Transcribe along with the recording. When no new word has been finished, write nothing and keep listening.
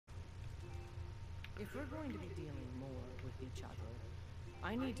If we're going to be dealing more with each other,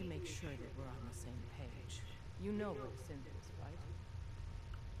 I need to make sure that we're on the same page. You know what a synth is, right?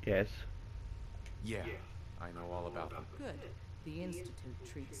 Yes. Yeah, I know all about them. Good. The Institute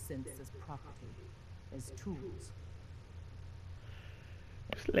treats synths as property, as tools.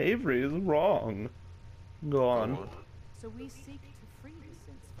 Slavery is wrong. Go on. So we seek to free the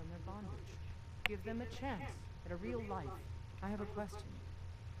synths from their bondage. Give them a chance at a real life. I have a question.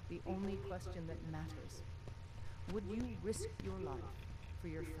 The only question that matters. Would you risk your life for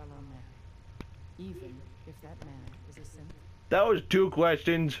your fellow man? Even if that man is a synth? That was 2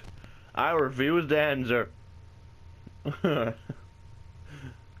 questions. I refuse to answer. Yeah.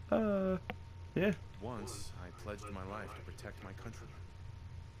 Once, I pledged my life to protect my country.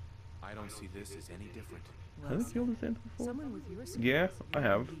 I don't see this as any different. Have I killed a synth before? Someone with your Yeah, I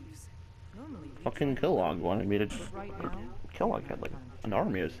have. Normally, Fucking Kellogg wanted me to... but right now, Kellogg had like an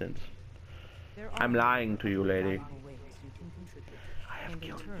army of synths. there I'm are lying to you, lady. valuable ways you can contribute. I have And in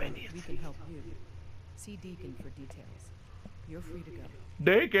killed turn, many of we can help you. See Deacon for details. You're free to go.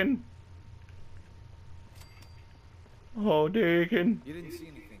 Deacon! Oh, Deacon. You didn't see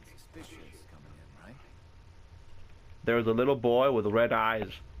anything suspicious coming in, right? There was a little boy with red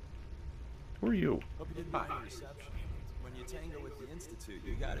eyes. Who are you? Hope you didn't buy your reception. When you tango with the Institute,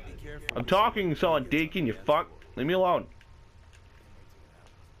 you gotta be careful. I'm talking, son, Deacon, you fuck. Leave me alone.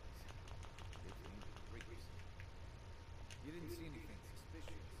 You didn't see anything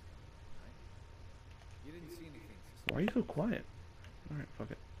suspicious, right? You didn't see anything suspicious. Why are you so quiet? Alright,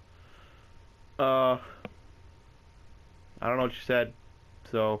 fuck it. I don't know what you said,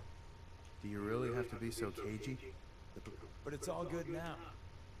 so... Do you really have to be so cagey? But it's all good now.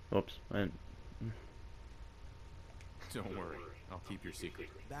 Oops, Don't worry, I'll keep your secret.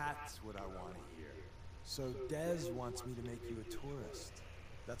 That's what I want to hear. So Dez wants me to make you a tourist.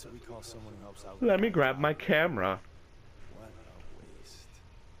 That's what we call someone who helps out with Let me grab my camera. What a waste.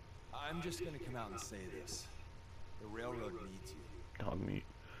 I'm just gonna come out and say this. The railroad needs you. Dog meat.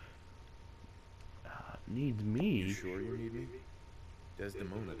 Needs me? You sure you need me?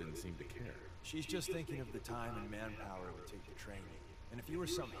 Desdemona didn't seem to care. She's just thinking of the time and manpower it would take to train you. And if you were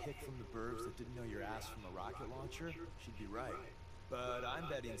some hick from the burbs that didn't know your ass from a rocket launcher, she'd be right. But I'm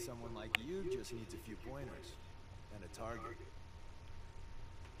betting someone like you just needs a few pointers. And a target.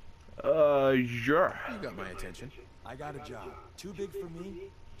 Sure. You got my attention. I got a job. Too big for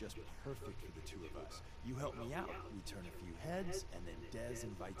me, just perfect for the two of us. You help me out, we turn a few heads, and then Dez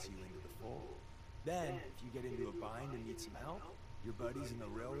invites you into the fold. Then, if you get into a bind and need some help, your buddies in the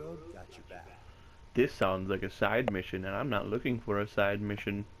railroad got your back. This sounds like a side mission, and I'm not looking for a side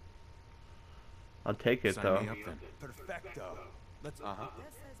mission. I'll take it, Sign though. me up then. Perfecto. Let's... No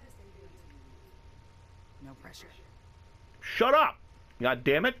pressure. Shut up! God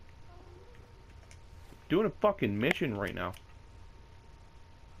damn it! Doing a fucking mission right now.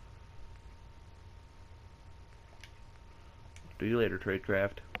 Do you later,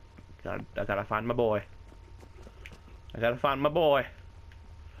 Tradecraft. I gotta find my boy. I gotta find my boy.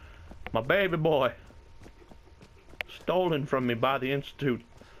 My baby boy. Stolen from me by the Institute.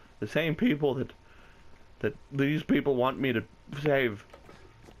 The same people that these people want me to save.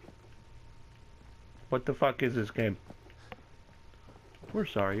 What the fuck is this game? We're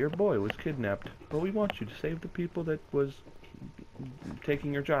sorry, your boy was kidnapped, but we want you to save the people that was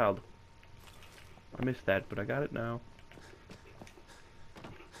taking your child. I missed that, but I got it now.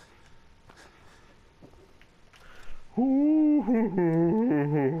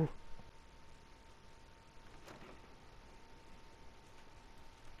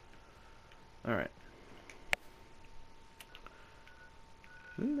 Alright.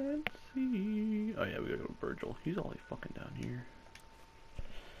 Let's see. Oh yeah, we gotta go to Virgil. He's all fucking down here.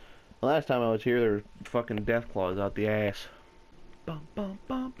 The last time I was here, there were fucking death claws out the ass. Bum, bum,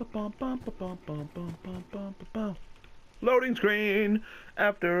 bum, bum, bum, bum, bum, bum, bum, bum, bum, bum. Loading screen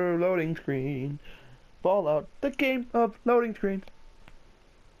after loading screen. Fallout, the game of loading screen.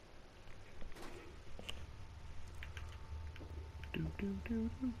 Do, do, do,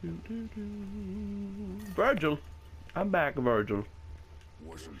 do, do, do. Virgil, I'm back, Virgil.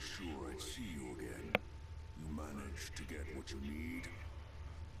 Wasn't sure I'd see you again. You managed to get what you need?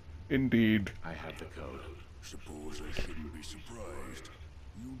 Indeed. I have the code. Suppose I shouldn't be surprised.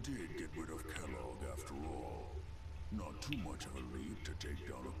 You did get rid of Kellogg after all. Not too much of a leap to take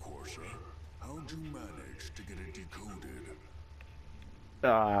down a Corsair. How'd you manage to get it decoded?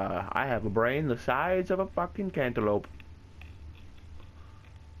 I have a brain the size of a fucking cantaloupe.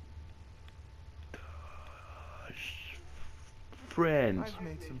 Friends. I've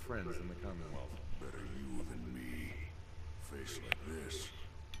made some friends in the Commonwealth. Better you than me. Face like this,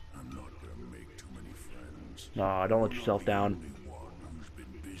 I'm not gonna make too many Nah, don't let You're yourself not the down. only one who's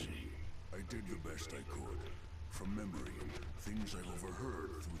been busy. I did the best I could. From memory and things I've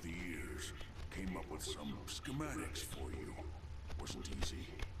overheard through the years. Came up with some schematics for you. Wasn't easy.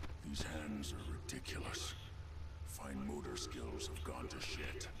 These hands are ridiculous. Fine motor skills have gone to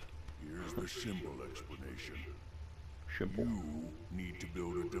shit. Here's the simple explanation. Simple. You need to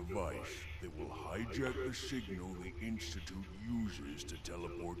build a device that will hijack the signal the Institute uses to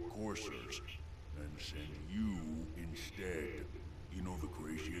teleport coursers, and send you instead. You know the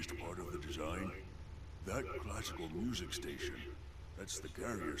craziest part of the design? That classical music station. That's the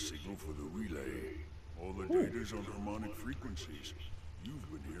carrier signal for the relay. All the data's on harmonic frequencies.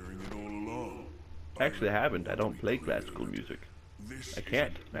 You've been hearing it all along. Actually, I haven't. I want to don't be play clear classical that music. this I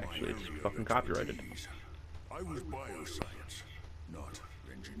can't, isn't my actually. It's area of fucking copyrighted. expertise. I was bioscience, not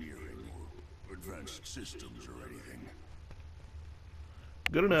engineering or advanced systems or anything.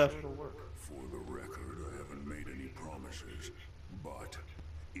 Good enough. For the record, I haven't made any promises, but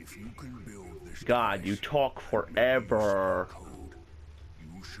if you can build this God, you device talk and make use of forever. code,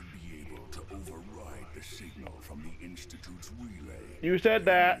 you should be able to override the signal from the Institute's relay. You said Can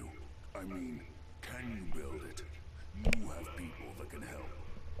that. you? I mean, can you build it? You have people that can help.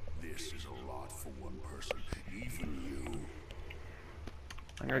 This is a lot for one person, even you.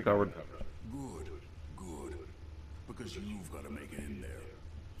 I got covered. Good, good. Because you've got to make it in there.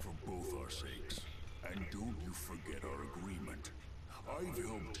 For both our sakes. And don't you forget our agreement. I've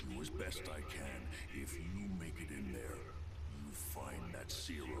helped you as best I can. If you make it in there, you find that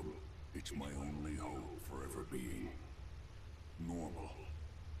serum. It's my only hope for ever being normal.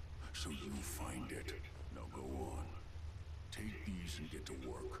 So you find it. Now go on. Take these and get to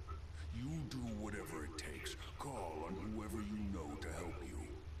work. You do whatever it takes. Call on whoever you know to help you.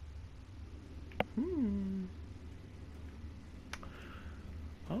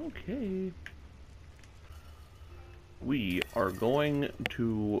 Okay. We are going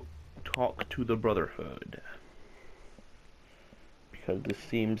to talk to the Brotherhood. Because this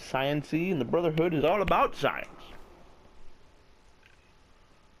seems sciencey, and the Brotherhood is all about science.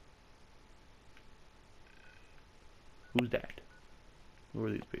 Who's that? Who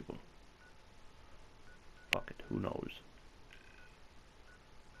are these people? Fuck it, who knows?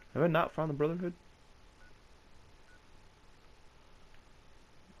 Have I not found the Brotherhood?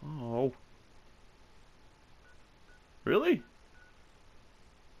 Oh. Really?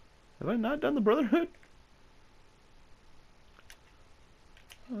 Have I not done the Brotherhood?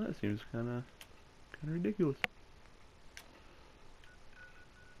 Oh, that seems kinda ridiculous.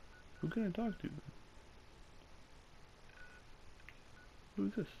 Who can I talk to?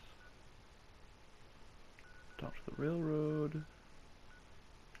 Who's this? Talk to the railroad.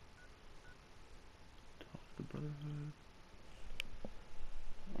 Talk to the Brotherhood.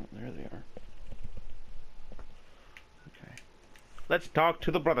 Oh, there they are. Okay. Let's talk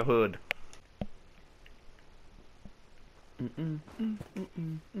to the Brotherhood.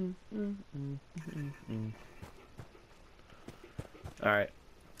 Alright.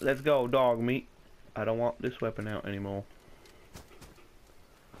 Let's go, dog meat. I don't want this weapon out anymore.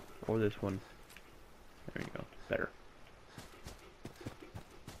 Or this one. There you go. Better.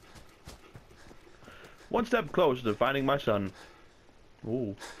 One step closer to finding my son.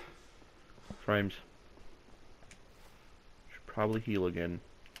 Ooh. Frames. Should probably heal again.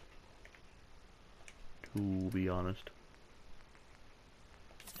 To be honest.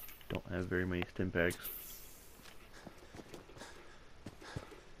 Don't have very many stim packs.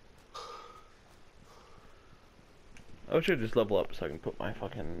 I should just level up so I can put my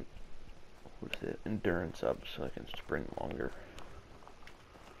fucking, what is it, endurance up so I can sprint longer.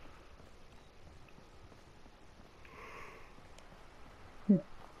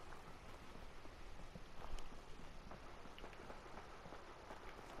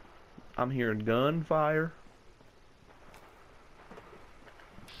 I'm hearing gunfire.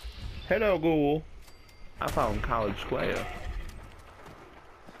 Hello, ghoul. I found College Square.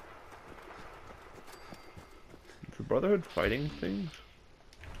 Is the Brotherhood fighting things?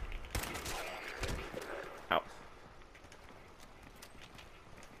 Ow.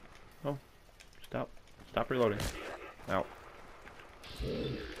 Oh. Stop. Stop reloading. Ow.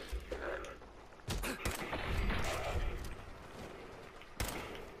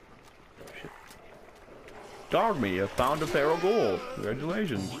 Dog me, you found a feral ghoul.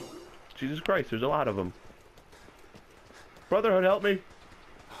 Congratulations. Jesus Christ, there's a lot of them. Brotherhood, help me.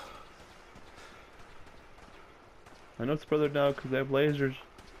 I know it's Brotherhood now because they have lasers.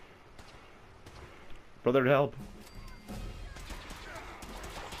 Brotherhood, help.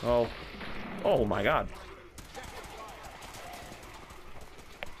 Oh. Oh my god.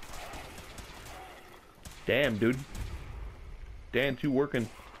 Damn, dude. Dan, you working.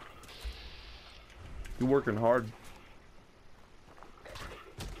 You working hard.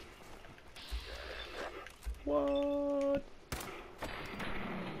 What?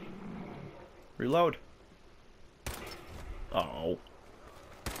 Reload. Oh.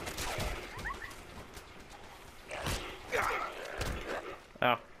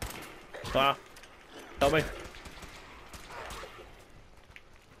 Ow. Ah. Help me.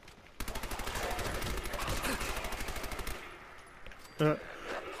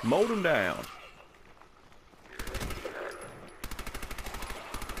 Mowed him down.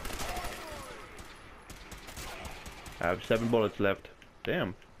 I have 7 bullets left.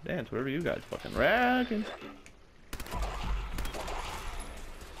 Damn. Dance, whatever you guys fucking racking.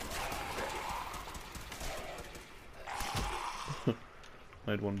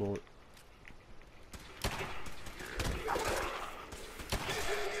 I had 1 bullet.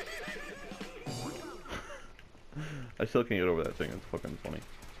 I still can't get over that thing. It's fucking funny.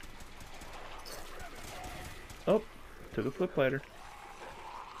 Oh, took a flip ladder.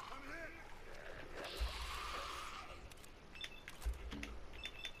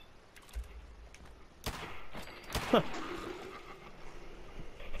 Huh.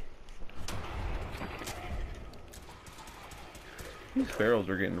 These pharaohs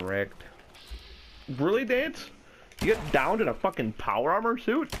are getting wrecked. Really, Dance? You get downed in a fucking power armor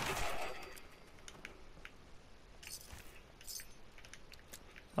suit?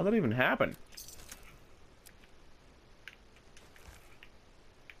 How'd that even happen?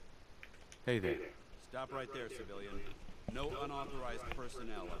 Hey there. Stop right there, civilian. No unauthorized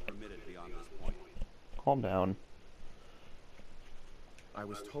personnel are permitted beyond this point. Calm down. I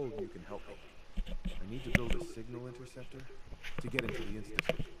was told you can help me. I need to build a signal interceptor to get into the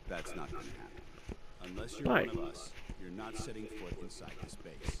Institute. That's not going to happen. Unless you're Right. one of us, you're not setting foot inside this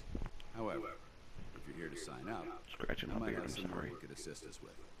base. However, if you're here to sign up, Scratching I my might beard, have I'm some work sorry. you could assist us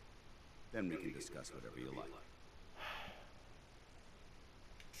with. Then we can discuss whatever you like.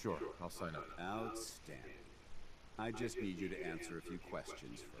 Sure, I'll sign up. Outstanding. I just need you to answer a few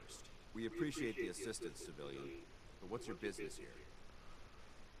questions first. We appreciate the assistance, civilian, but what's your business here?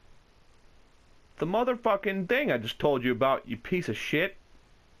 The motherfucking thing I just told you about, you piece of shit.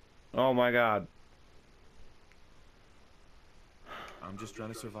 Oh my god. I'm just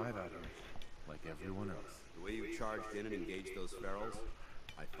trying to survive out here, like everyone else. The way you charged in and engaged those ferals,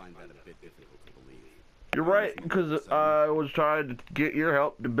 I find that a bit difficult to believe. You're right, because I was trying to get your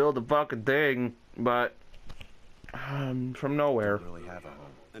help to build the fucking thing, but from nowhere. Don't really have a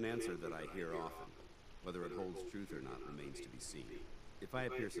home. An answer that I hear often. Whether it holds truth or not remains to be seen. If I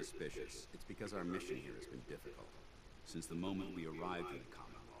appear suspicious, it's because our mission here has been difficult. Since the moment we arrived in the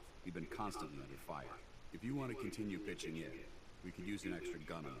Commonwealth, we've been constantly under fire. If you want to continue pitching in, we could use an extra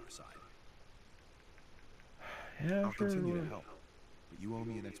gun on our side. Yeah, I'll sure. continue to help, but you owe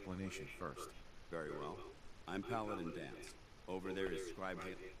me an explanation first. Very well. I'm Paladin Dance. Over there is Scribe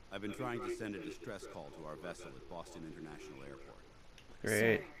Haley. I've been trying to send a distress call to our vessel at Boston International Airport.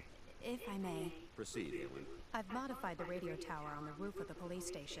 Great. Sir, if I may, Proceed, Halen. I've modified the radio tower on the roof of the police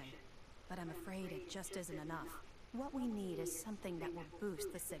station, but I'm afraid it just isn't enough. What we need is something that will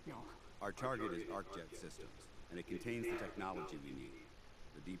boost the signal. Our target is ArcJet Systems, and it contains the technology we need.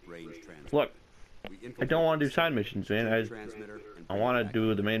 The deep-range transmitter. Look, I don't want to do side missions, man. I want to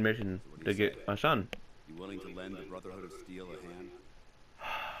do the main mission to get my son. You willing to lend the Brotherhood of Steel a hand?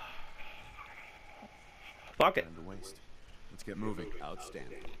 Fuck it. Time to waste. Let's get moving.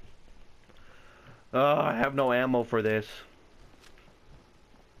 Outstanding. I have no ammo for this.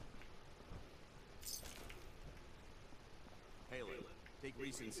 Halen, take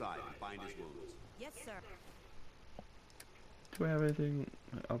Reese inside and bind his wounds. Yes, sir. Do I have anything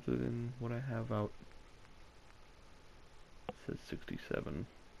other than what I have out? It says 67.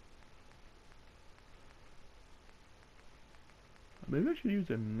 Maybe I should use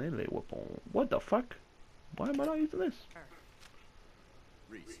a melee weapon. What the fuck? Why am I not using this?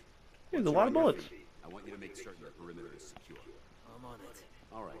 Reese. There's a once lot you're of on your bullets. feet, I want you to make certain the perimeter is secure. I'm on it.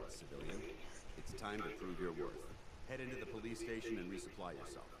 All right, civilian. It's time to prove your worth. Head into the police station and resupply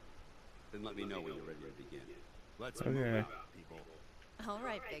yourself. Then let me know when you're ready to begin. Let's move Okay. out, people. All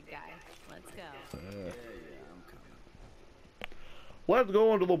right, big guy. Let's go. Yeah, I'm coming. Let's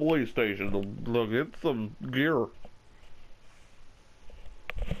go into the police station to get some gear.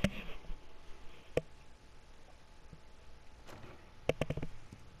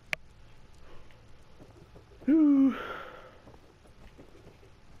 Whew.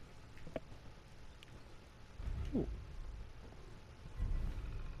 Ooh.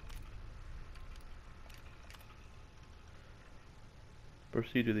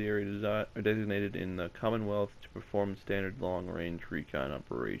 proceed to the area designated in the Commonwealth to perform standard long-range recon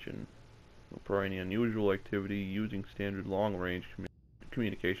operation. For any unusual activity using standard long-range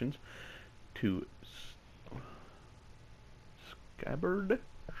communications to scabbard.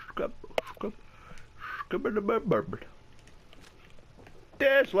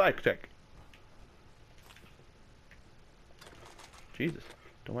 Dyslexic. Jesus.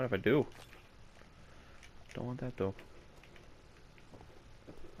 Don't mind if I do. Don't want that though.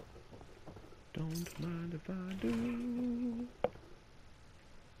 Don't mind if I do.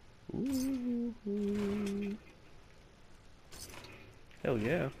 Ooh. Hell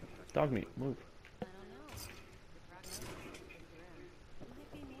yeah. Dog meat, move. I don't know. Your prognosis is pretty grim.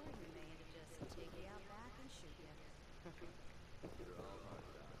 Might be more humane to just take you out back and shoot you.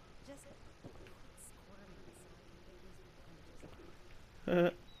 Just quit squirming so I can get these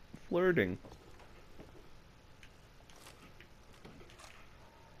bandages on. Flirting.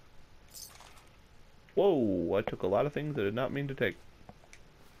 Whoa, I took a lot of things I did not mean to take.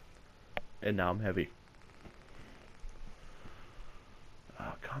 And now I'm heavy.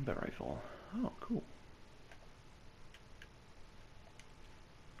 Combat rifle. Oh, cool.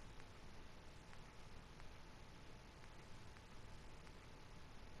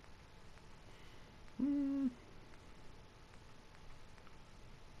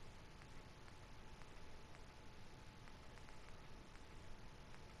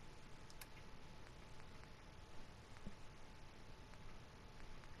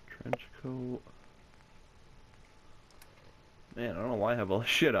 Trench coat. Man, I don't know why I have all this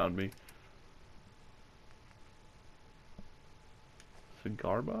shit on me.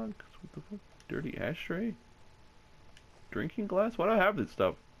 Cigar box? What the fuck? Dirty ashtray? Drinking glass? Why do I have this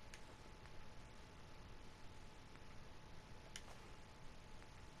stuff?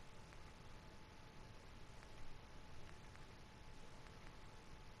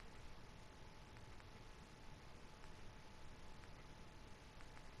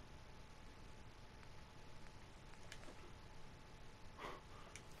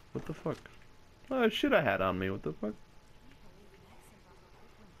 What the fuck? Oh, shit I had on me. What the fuck?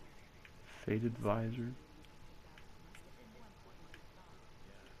 Faded visor.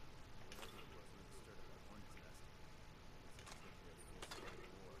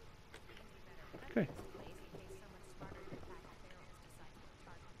 Okay.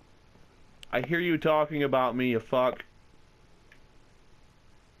 I hear you talking about me, you fuck.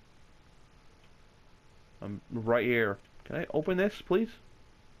 I'm right here. Can I open this, please?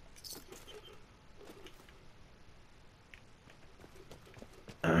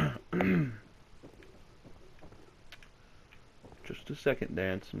 Just a second,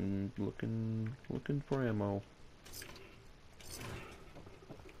 Dance. I'm looking for ammo.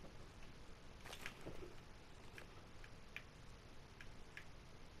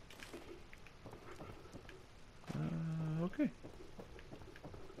 Okay.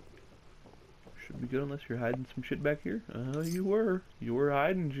 Should be good unless you're hiding some shit back here. You were. You were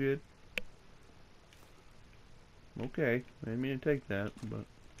hiding shit. Okay. I didn't mean to take that, but...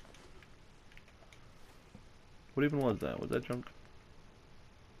 What even was that? Was that junk?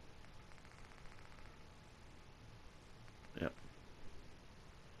 Yep.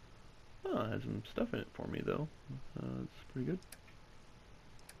 Oh, it has some stuff in it for me, though. That's pretty good.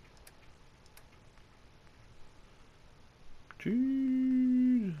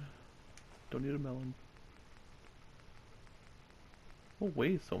 Jeez. Don't need a melon. What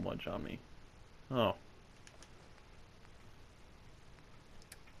weighs so much on me? Oh.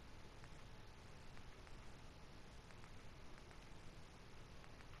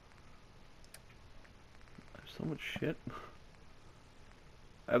 There's so much shit.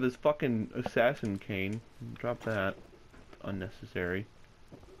 I have this fucking assassin cane. Drop that. It's unnecessary.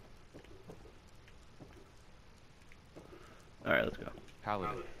 Alright, let's go.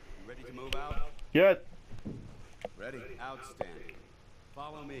 Paladin. You ready to move out? Yeah. Ready. Outstanding.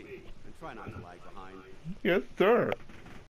 Follow me, and try not to lag behind. Yes, sir.